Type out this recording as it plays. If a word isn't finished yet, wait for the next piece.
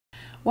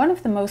One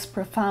of the most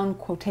profound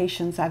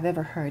quotations I've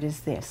ever heard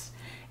is this: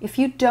 "If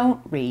you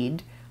don't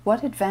read,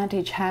 what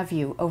advantage have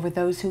you over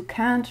those who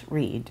can't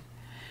read?"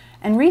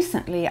 And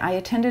recently I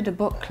attended a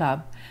book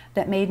club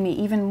that made me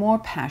even more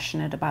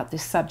passionate about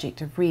this subject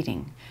of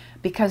reading,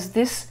 because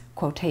this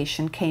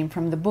quotation came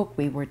from the book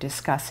we were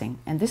discussing.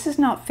 And this is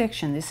not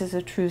fiction, this is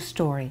a true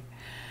story.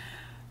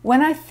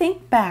 When I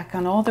think back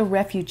on all the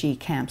refugee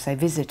camps I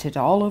visited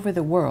all over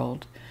the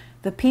world,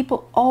 the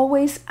people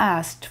always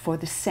asked for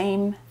the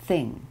same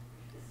thing: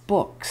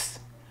 books.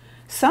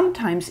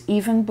 Sometimes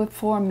even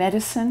before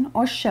medicine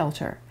or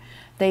shelter,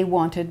 they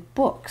wanted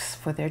books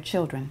for their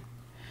children.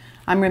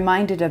 I'm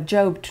reminded of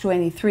Job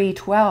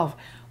 23:12,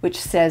 which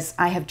says,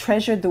 "I have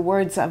treasured the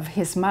words of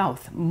his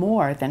mouth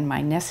more than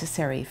my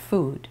necessary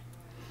food."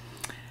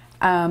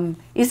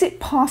 Is it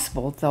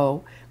possible,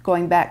 though,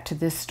 going back to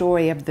this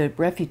story of the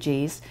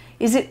refugees,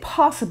 is it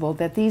possible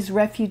that these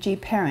refugee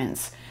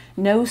parents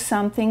know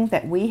something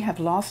that we have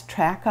lost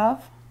track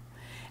of?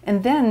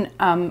 And then,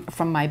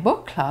 from my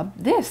book club,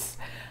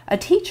 a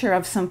teacher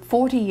of some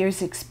 40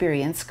 years'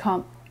 experience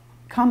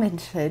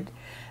commented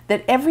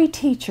that every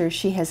teacher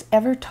she has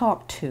ever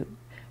talked to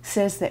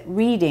says that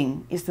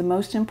reading is the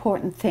most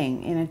important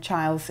thing in a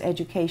child's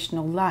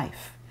educational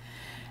life.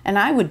 And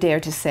I would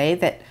dare to say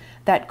that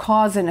that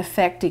cause and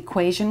effect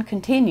equation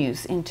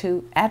continues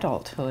into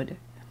adulthood.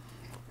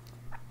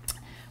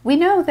 We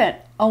know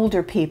that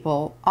older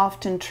people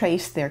often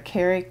trace their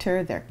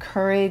character, their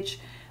courage,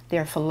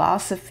 their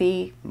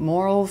philosophy,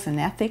 morals, and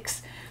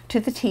ethics to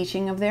the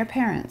teaching of their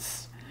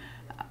parents.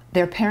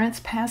 Their parents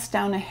passed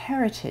down a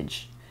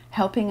heritage,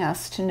 helping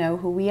us to know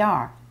who we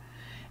are.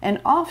 And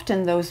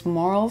often those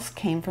morals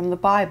came from the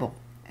Bible,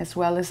 as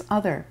well as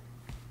other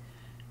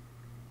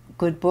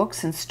good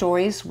books and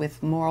stories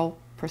with moral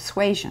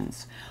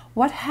persuasions.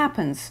 What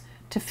happens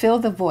to fill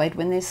the void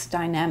when this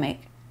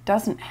dynamic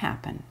doesn't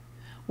happen?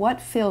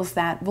 What fills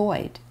that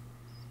void?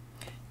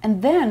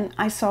 And then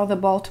I saw the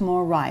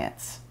Baltimore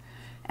riots,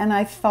 and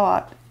I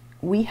thought,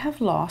 we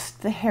have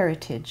lost the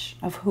heritage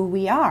of who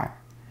we are.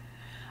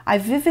 I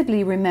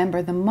vividly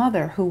remember the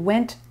mother who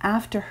went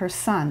after her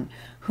son,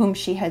 whom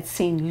she had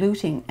seen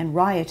looting and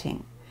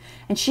rioting,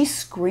 and she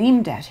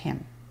screamed at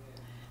him,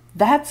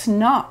 "That's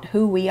not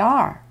who we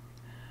are."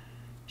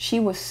 She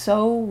was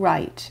so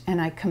right,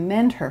 and I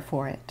commend her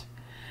for it.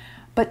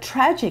 But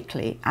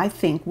tragically, I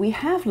think we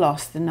have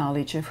lost the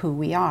knowledge of who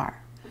we are.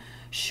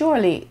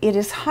 Surely it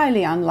is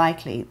highly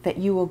unlikely that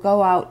you will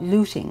go out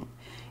looting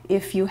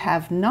if you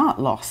have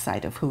not lost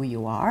sight of who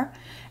you are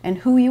and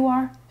who you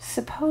are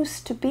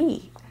supposed to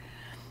be.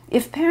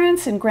 If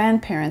parents and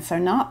grandparents are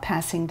not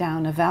passing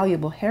down a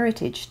valuable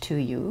heritage to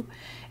you,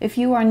 if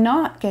you are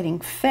not getting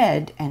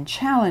fed and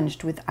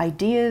challenged with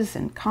ideas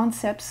and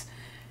concepts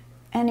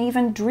and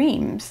even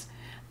dreams,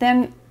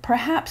 then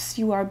perhaps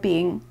you are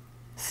being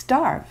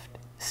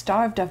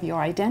starved of your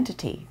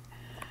identity.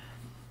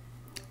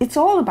 It's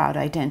all about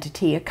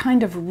identity, a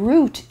kind of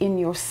root in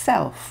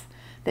yourself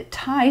that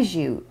ties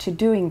you to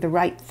doing the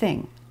right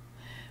thing.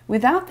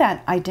 Without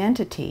that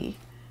identity,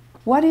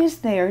 what is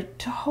there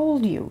to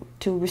hold you,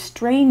 to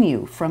restrain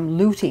you from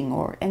looting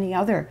or any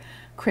other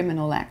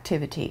criminal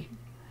activity?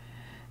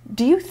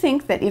 Do you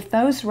think that if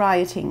those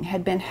rioting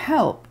had been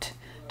helped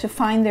to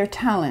find their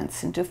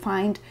talents and to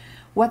find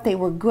what they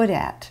were good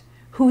at,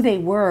 who they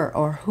were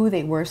or who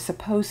they were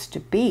supposed to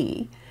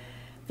be,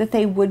 that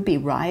they would be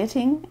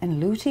rioting and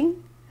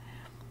looting?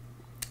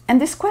 And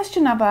this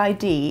question of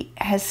ID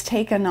has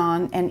taken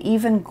on an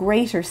even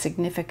greater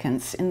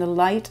significance in the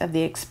light of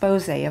the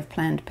expose of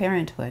Planned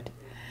Parenthood.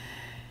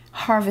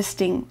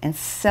 Harvesting and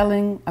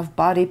selling of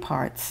body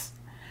parts.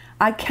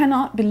 I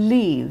cannot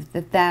believe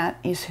that that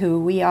is who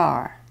we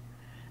are.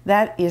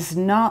 That is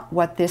not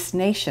what this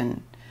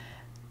nation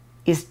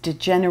is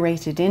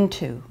degenerated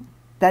into.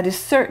 That is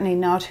certainly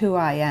not who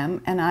I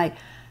am, and I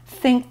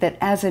think that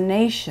as a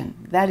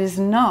nation, that is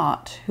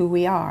not who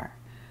we are.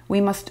 We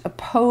must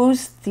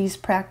oppose these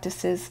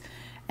practices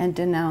and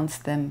denounce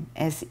them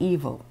as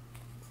evil.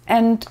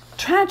 And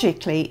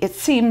tragically, it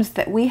seems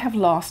that we have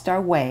lost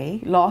our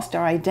way, lost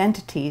our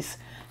identities,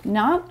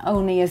 not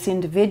only as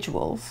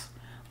individuals,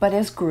 but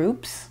as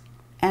groups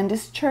and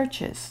as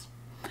churches.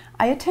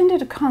 I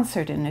attended a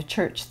concert in a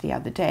church the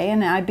other day,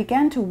 and I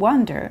began to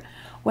wonder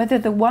whether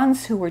the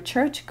ones who were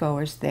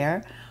churchgoers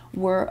there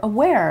were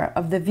aware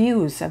of the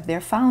views of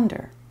their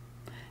founder.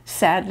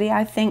 Sadly,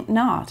 I think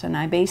not, and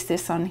I base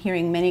this on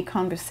hearing many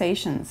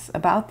conversations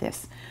about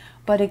this.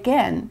 But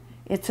again,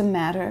 it's a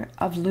matter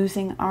of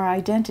losing our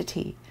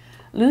identity.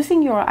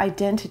 Losing your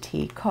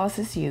identity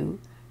causes you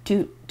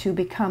to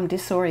become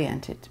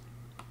disoriented.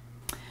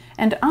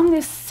 And on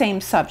this same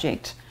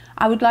subject,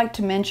 I would like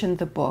to mention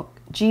the book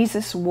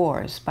Jesus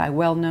Wars by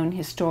well-known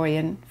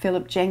historian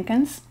Philip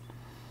Jenkins.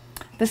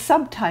 The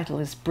subtitle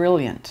is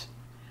brilliant: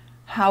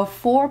 How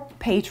 4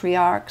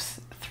 patriarchs,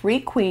 3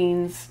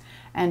 queens,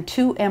 and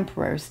 2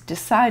 emperors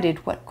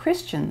decided what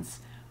Christians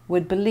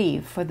would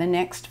believe for the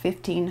next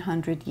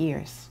 1500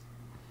 years.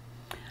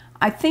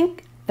 I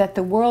think that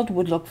the world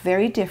would look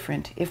very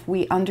different if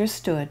we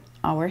understood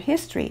our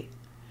history.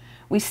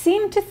 We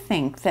seem to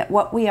think that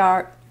what we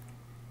have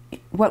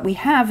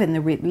in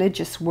the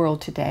religious world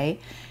today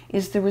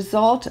is the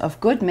result of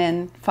good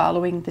men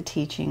following the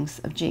teachings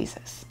of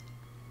Jesus.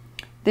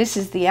 This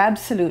is the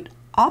absolute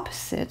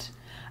opposite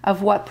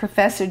of what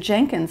Professor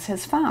Jenkins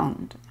has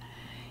found.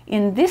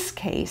 In this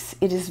case,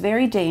 it is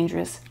very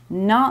dangerous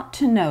not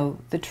to know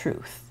the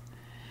truth.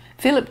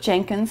 Philip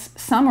Jenkins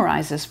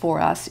summarizes for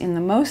us in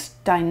the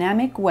most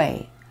dynamic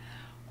way,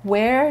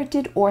 where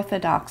did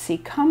orthodoxy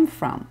come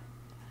from?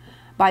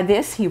 By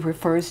this he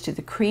refers to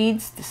the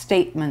creeds, the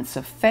statements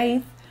of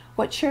faith,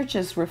 what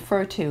churches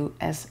refer to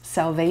as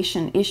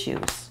salvation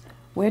issues.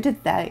 Where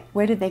did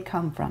they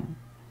come from?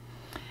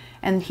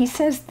 And he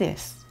says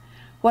this: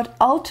 what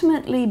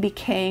ultimately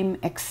became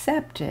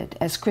accepted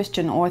as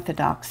Christian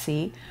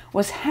orthodoxy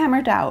was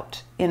hammered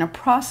out in a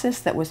process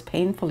that was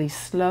painfully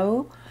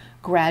slow,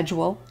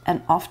 gradual,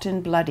 and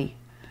often bloody.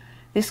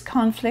 This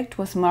conflict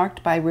was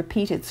marked by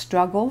repeated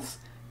struggles,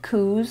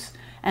 coups,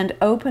 and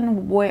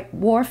open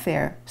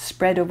warfare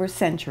spread over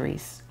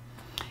centuries.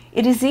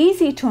 It is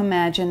easy to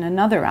imagine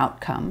another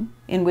outcome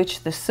in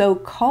which the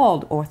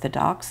so-called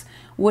Orthodox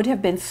would have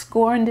been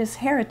scorned as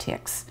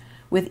heretics,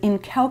 with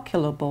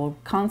incalculable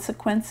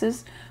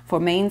consequences for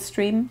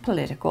mainstream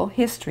political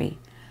history,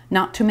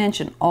 not to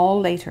mention all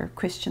later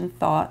Christian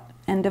thought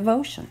and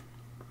devotion.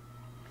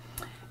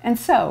 And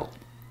so,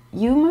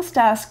 you must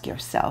ask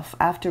yourself,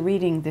 after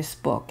reading this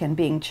book and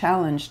being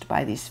challenged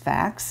by these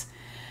facts,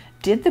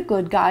 did the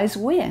good guys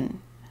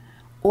win?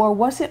 Or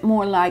was it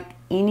more like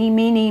eeny,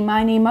 meeny,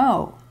 miny,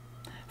 moe?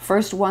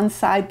 First one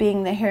side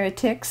being the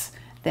heretics,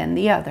 then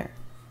the other.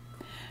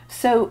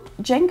 So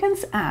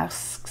Jenkins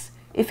asks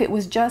if it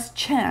was just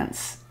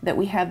chance that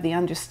we have the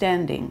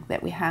understanding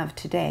that we have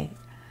today.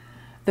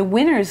 The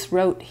winners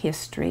wrote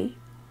history.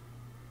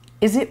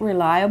 Is it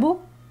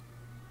reliable?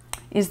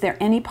 Is there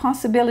any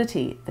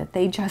possibility that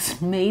they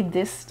just made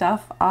this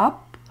stuff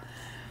up?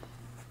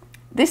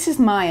 This is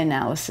my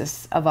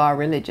analysis of our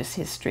religious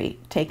history,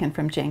 taken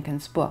from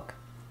Jenkins' book.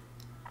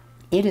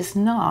 It is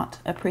not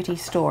a pretty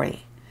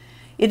story.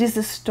 It is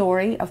a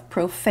story of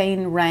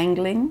profane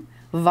wrangling,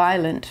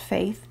 violent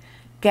faith,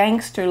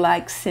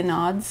 gangster-like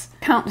synods,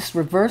 countless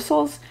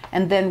reversals,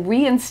 and then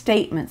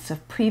reinstatements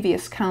of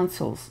previous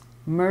councils,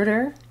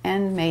 murder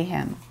and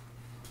mayhem.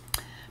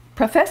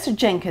 Professor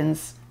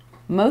Jenkins'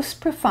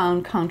 most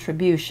profound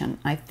contribution,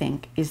 I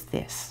think, is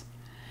this: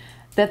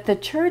 that the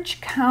church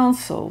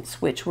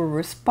councils which were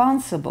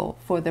responsible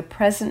for the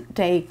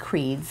present-day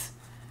creeds,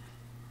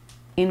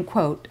 in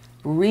quote,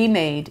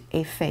 remade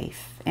a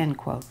faith, end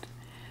quote.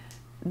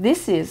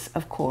 This is,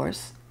 of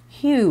course,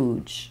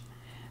 huge.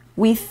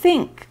 We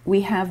think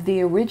we have the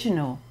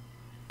original,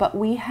 but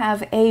we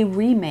have a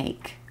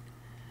remake.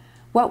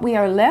 What we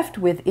are left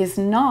with is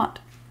not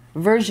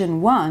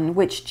version 1,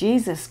 which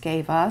Jesus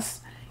gave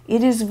us.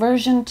 It is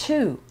version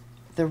 2,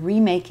 the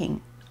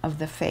remaking of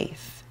the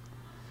faith.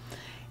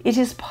 It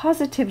is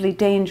positively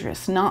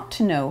dangerous not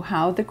to know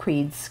how the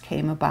creeds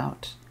came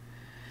about.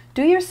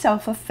 Do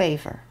yourself a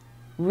favor.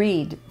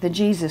 Read The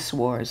Jesus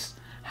Wars,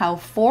 how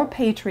 4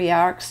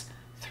 patriarchs,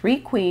 3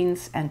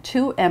 queens, and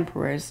 2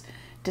 emperors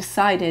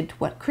decided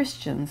what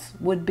Christians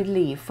would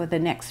believe for the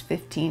next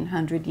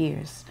 1500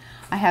 years.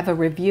 I have a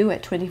review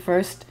at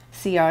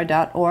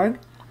 21stcr.org.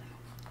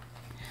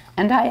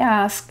 And I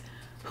ask,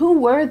 who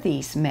were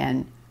these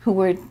men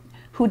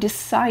who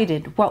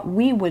decided what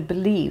we would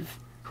believe?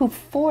 Who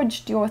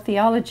forged your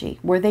theology?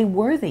 Were they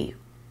worthy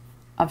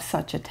of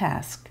such a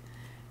task?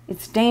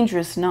 It's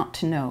dangerous not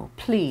to know.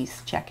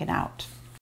 Please check it out.